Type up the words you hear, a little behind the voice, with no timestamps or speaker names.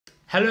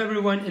Hello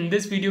everyone, in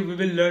this video we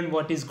will learn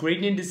what is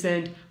gradient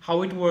descent,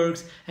 how it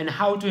works, and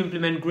how to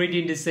implement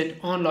gradient descent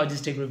on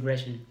logistic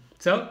regression.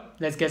 So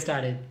let's get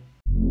started.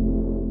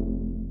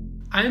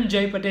 I am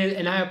Jay Patel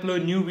and I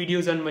upload new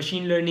videos on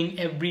machine learning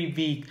every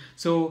week.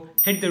 So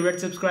hit the red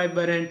subscribe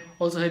button,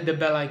 also hit the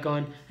bell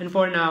icon, and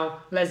for now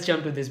let's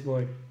jump to this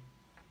board.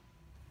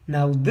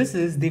 Now this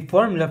is the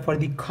formula for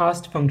the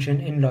cost function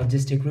in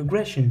logistic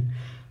regression.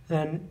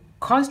 And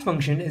cost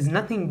function is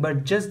nothing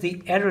but just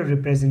the error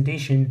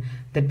representation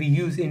that we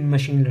use in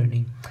machine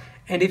learning.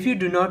 And if you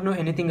do not know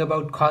anything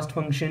about cost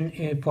function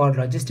for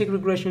logistic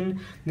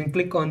regression, then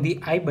click on the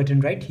I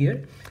button right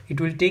here.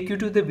 It will take you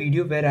to the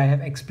video where I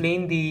have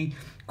explained the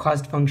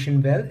cost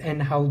function well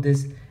and how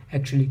this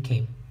actually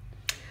came.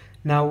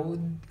 Now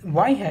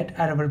y hat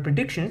are our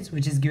predictions,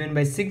 which is given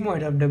by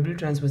sigmoid of W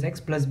transpose X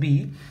plus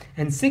B,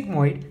 and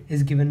sigmoid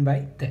is given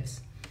by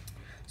this.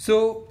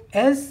 So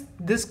as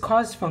this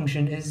cost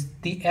function is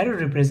the error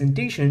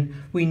representation,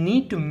 we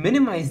need to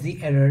minimize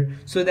the error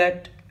so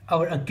that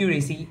our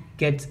accuracy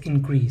gets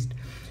increased.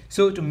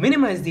 So to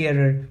minimize the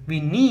error, we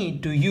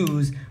need to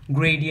use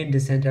gradient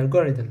descent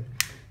algorithm.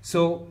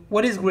 So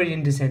what is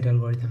gradient descent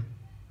algorithm?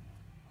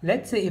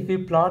 Let's say if we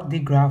plot the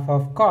graph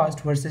of cost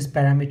versus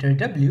parameter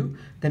W,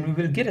 then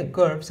we will get a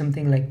curve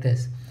something like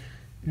this.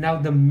 Now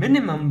the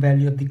minimum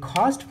value of the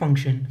cost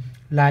function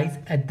lies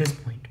at this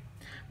point.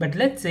 But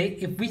let's say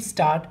if we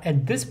start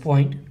at this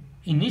point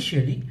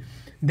initially,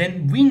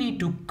 then we need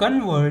to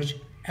converge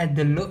at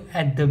the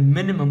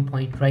minimum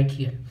point right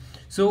here.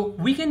 So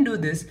we can do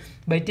this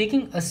by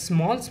taking a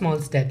small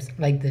steps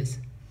like this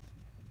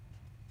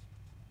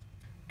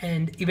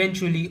and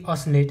eventually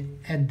oscillate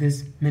at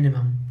this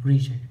minimum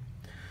region.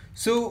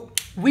 So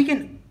we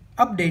can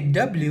update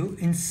W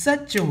in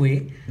such a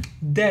way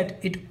that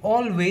it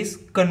always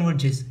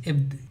converges.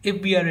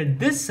 If we are at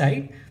this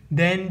side,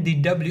 then the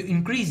W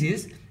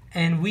increases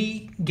and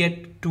we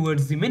get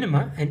towards the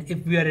minima, and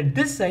if we are at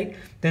this side,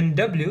 then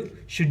W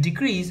should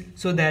decrease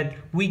so that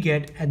we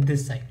get at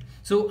this side.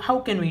 So how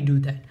can we do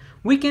that?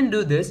 We can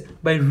do this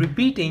by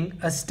repeating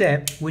a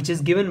step which is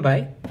given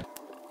by.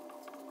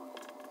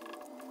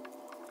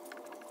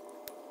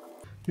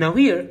 Now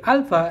here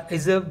alpha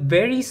is a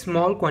very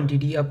small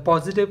quantity, a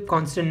positive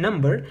constant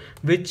number,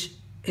 which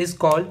is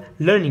called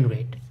learning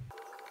rate,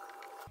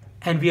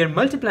 and we are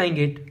multiplying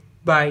it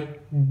by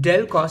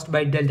del cost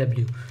by del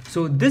W.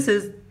 So this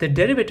is the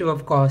derivative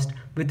of cost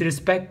with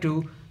respect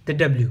to the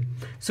W.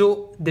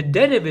 So the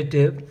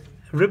derivative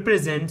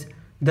represents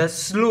the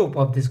slope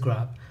of this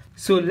graph.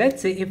 So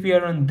let's say if we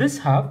are on this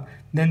half,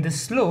 then the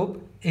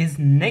slope is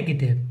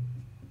negative.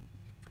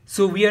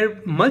 So we are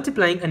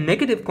multiplying a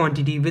negative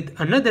quantity with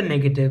another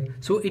negative,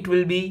 so it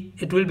will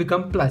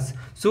become plus.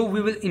 So we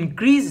will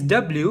increase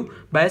W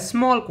by a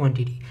small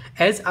quantity.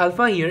 As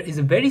alpha here is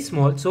very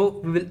small,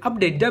 so we will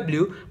update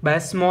W by a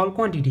small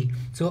quantity.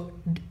 So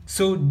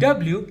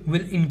W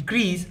will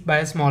increase by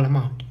a small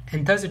amount,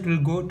 and thus it will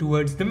go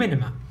towards the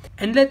minima.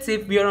 And let's say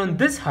if we are on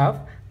this half,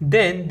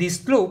 then the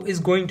slope is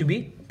going to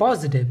be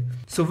positive.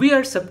 So we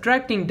are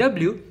subtracting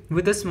W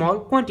with a small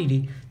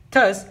quantity.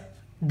 Thus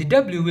the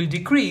W will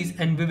decrease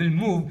and we will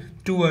move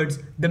towards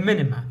the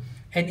minima,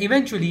 and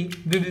eventually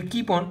we will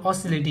keep on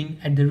oscillating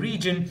at the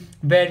region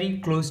very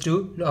close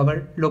to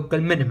our local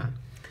minima.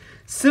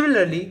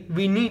 Similarly,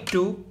 we need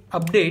to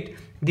update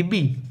the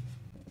B.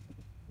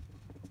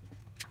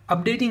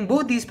 Updating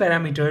both these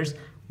parameters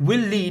will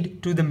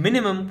lead to the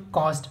minimum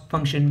cost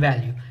function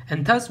value,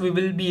 and thus we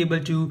will be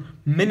able to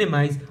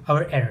minimize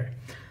our error.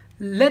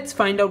 Let's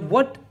find out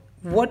what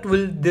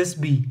will this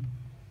be.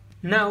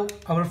 Now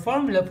our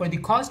formula for the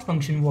cost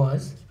function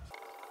was,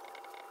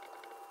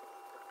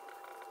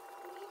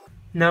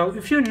 now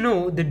if you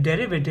know the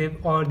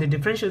derivative or the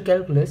differential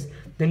calculus,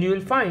 then you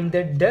will find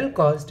that del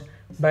cost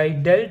by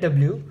del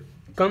W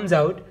comes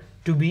out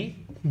to be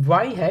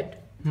y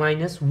hat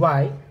minus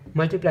y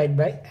multiplied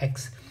by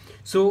x.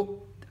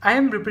 So I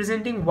am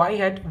representing y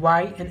hat,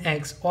 y and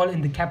x all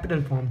in the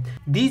capital form.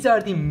 These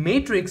are the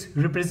matrix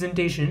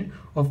representation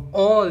of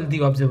all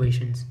the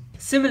observations.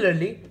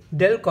 Similarly,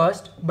 del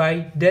cost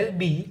by del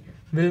B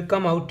will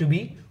come out to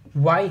be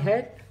y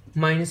hat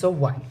minus of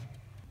y.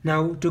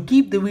 Now to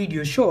keep the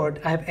video short,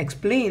 I have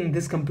explained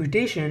this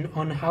computation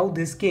on how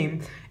this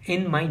came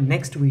in my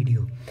next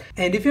video.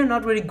 And if you're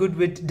not very good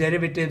with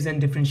derivatives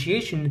and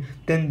differentiation,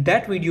 then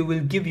that video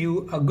will give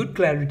you a good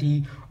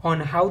clarity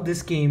on how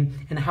this came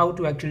and how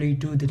to actually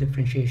do the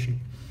differentiation.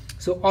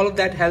 So all of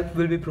that help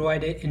will be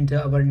provided in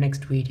our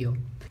next video.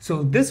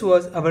 So this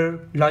was our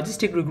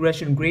logistic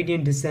regression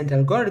gradient descent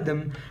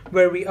algorithm,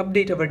 where we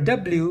update our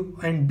W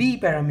and B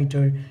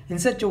parameter in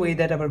such a way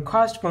that our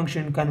cost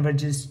function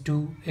converges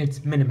to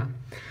its minimum.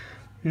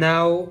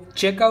 Now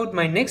check out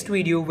my next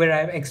video where I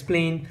have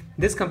explained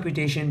this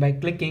computation by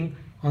clicking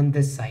on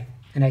this site,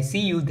 and I see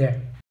you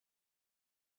there.